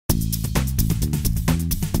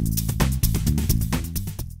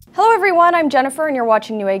everyone, I'm Jennifer and you're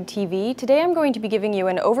watching Newegg TV. Today I'm going to be giving you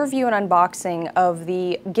an overview and unboxing of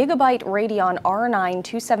the GIGABYTE Radeon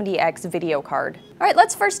R927XOC-2GD video card. Alright,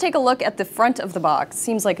 let's first take a look at the front of the box.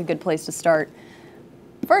 Seems like a good place to start.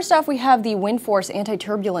 First off, we have the WindForce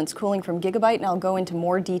anti-turbulence cooling from GIGABYTE, and I'll go into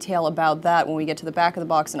more detail about that when we get to the back of the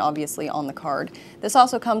box and obviously on the card. This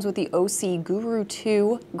also comes with the OC Guru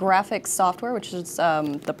 2 graphics software, which is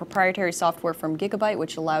the proprietary software from GIGABYTE,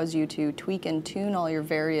 which allows you to tweak and tune all your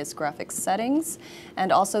various graphics settings.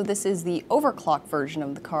 And also this is the overclock version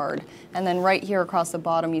of the card. And then right here across the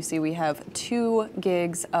bottom you see we have 2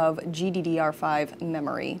 gigs of GDDR5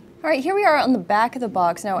 memory. Alright, here we are on the back of the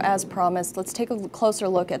box. Now, as promised, let's take a closer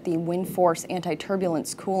look at the WindForce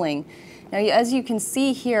anti-turbulence cooling. Now, as you can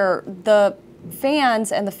see here, the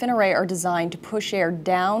fans and the fin array are designed to push air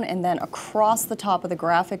down and then across the top of the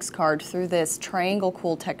graphics card through this triangle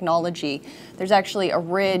cool technology. There's actually a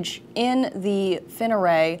ridge in the fin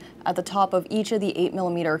array at the top of each of the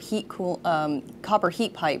 8mm copper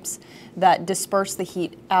heat pipes that disperse the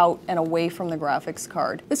heat out and away from the graphics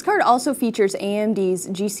card. This card also features AMD's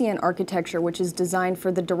GCN architecture, which is designed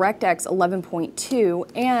for the DirectX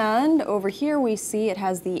 11.2, and over here we see it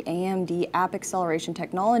has the AMD app acceleration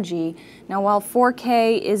technology. Now, while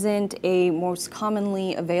 4K isn't a most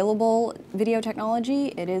commonly available video technology,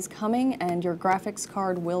 it is coming and your graphics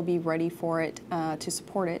card will be ready for it to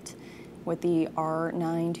support it with the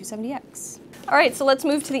R927X. Alright, so let's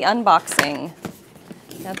move to the unboxing.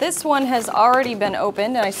 Now this one has already been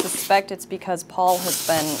opened, and I suspect it's because Paul has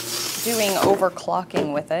been doing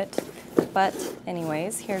overclocking with it. But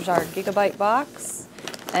anyways, here's our GIGABYTE box.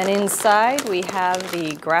 And inside we have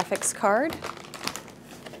the graphics card.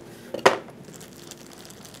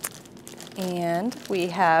 And we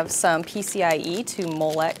have some PCIe to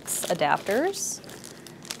Molex adapters,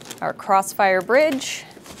 our Crossfire bridge,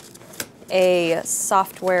 a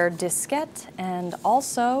software diskette, and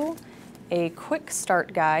also a quick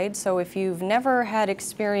start guide. So if you've never had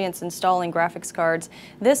experience installing graphics cards,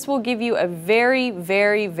 this will give you a very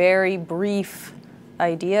brief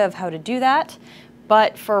idea of how to do that.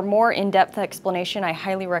 But for more in-depth explanation, I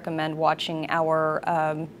highly recommend watching our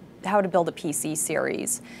How to Build a PC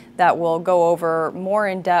series that will go over more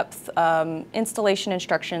in-depth installation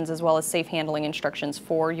instructions as well as safe handling instructions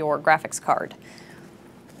for your graphics card.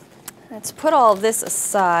 Let's put all of this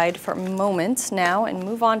aside for a moment now and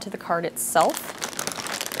move on to the card itself.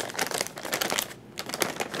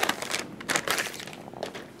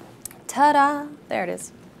 Ta-da! There it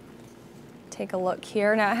is. Take a look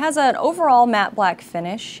here. Now it has an overall matte black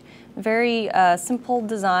finish, very simple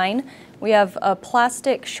design. We have a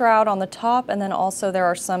plastic shroud on the top, and then also there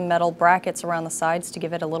are some metal brackets around the sides to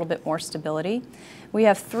give it a little bit more stability. We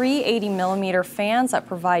have 3 80mm fans that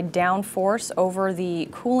provide downforce over the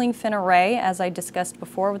cooling fin array, as I discussed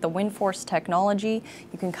before with the WindForce technology.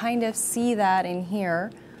 You can kind of see that in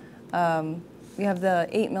here. We have the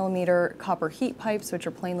 8mm copper heat pipes, which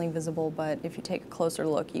are plainly visible, but if you take a closer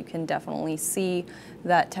look, you can definitely see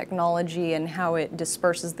that technology and how it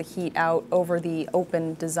disperses the heat out over the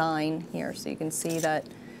open design here. So you can see that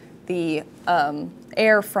the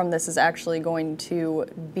air from this is actually going to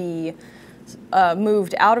be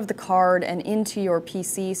moved out of the card and into your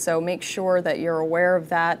PC, so make sure that you're aware of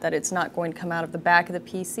that it's not going to come out of the back of the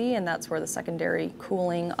PC, and that's where the secondary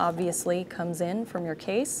cooling obviously comes in from your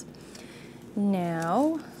case.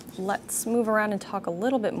 Now, let's move around and talk a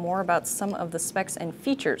little bit more about some of the specs and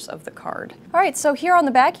features of the card. Alright, so here on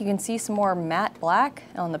the back you can see some more matte black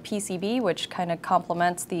on the PCB, which kind of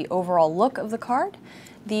complements the overall look of the card.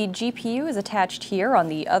 The GPU is attached here on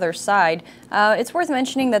the other side. It's worth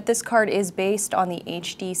mentioning that this card is based on the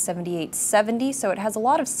HD7870, so it has a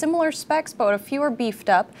lot of similar specs, but a few are beefed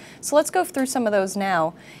up. So let's go through some of those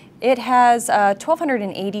now. It has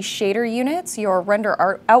 1280 shader units. Your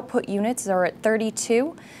render output units are at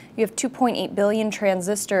 32. You have 2.8 billion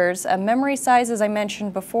transistors. A memory size, as I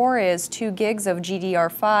mentioned before, is 2 gigs of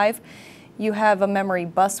GDDR5. You have a memory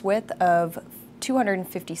bus width of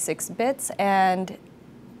 256 bits, and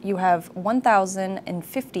you have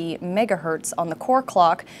 1050 megahertz on the core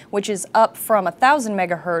clock, which is up from 1000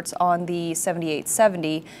 megahertz on the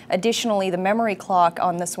 7870. Additionally, the memory clock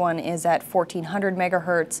on this one is at 1400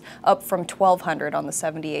 megahertz, up from 1200 on the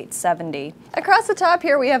 7870. Across the top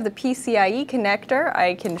here we have the PCIe connector.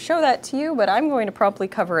 I can show that to you, but I'm going to promptly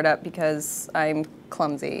cover it up because I'm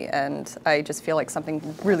clumsy and I just feel like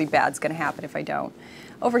something really bad's going to happen if I don't.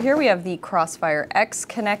 Over here we have the CrossFireX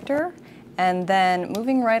connector. And then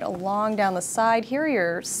moving right along down the side, here are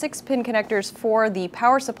your 6-pin connectors for the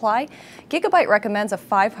power supply. GIGABYTE recommends a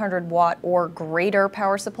 500 watt or greater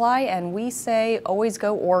power supply, and we say always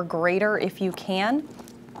go or greater if you can.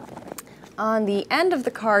 On the end of the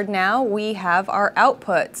card now, we have our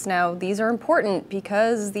outputs. Now, these are important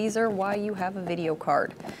because these are why you have a video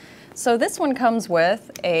card. So this one comes with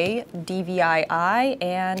a DVI-I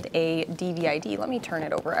and a DVI-D. Let me turn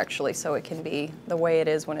it over actually so it can be the way it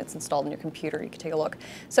is when it's installed in your computer. You can take a look.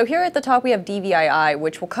 So here at the top we have DVI-I,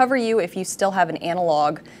 which will cover you if you still have an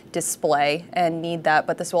analog display and need that,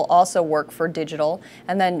 but this will also work for digital.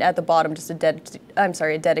 And then at the bottom just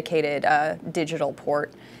a dedicated digital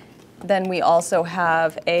port. Then we also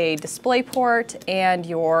have a display port and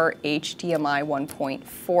your HDMI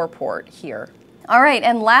 1.4 port here. All right,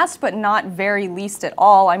 and last but not very least at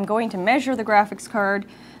all, I'm going to measure the graphics card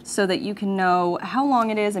so that you can know how long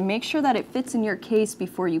it is and make sure that it fits in your case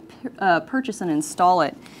before you purchase and install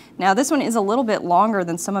it. Now this one is a little bit longer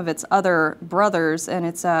than some of its other brothers, and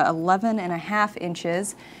it's 11.5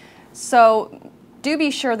 inches. So do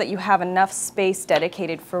be sure that you have enough space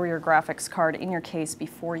dedicated for your graphics card in your case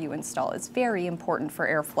before you install. It's very important for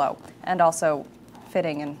airflow and also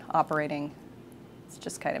fitting and operating. It's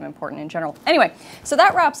just kind of important in general. Anyway, so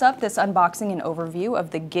that wraps up this unboxing and overview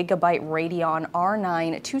of the GIGABYTE Radeon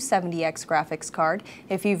R927XOC-2GD Graphics Card.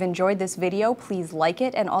 If you've enjoyed this video, please like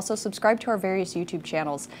it and also subscribe to our various YouTube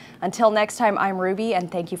channels. Until next time, I'm Ruby,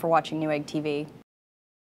 and thank you for watching Newegg TV.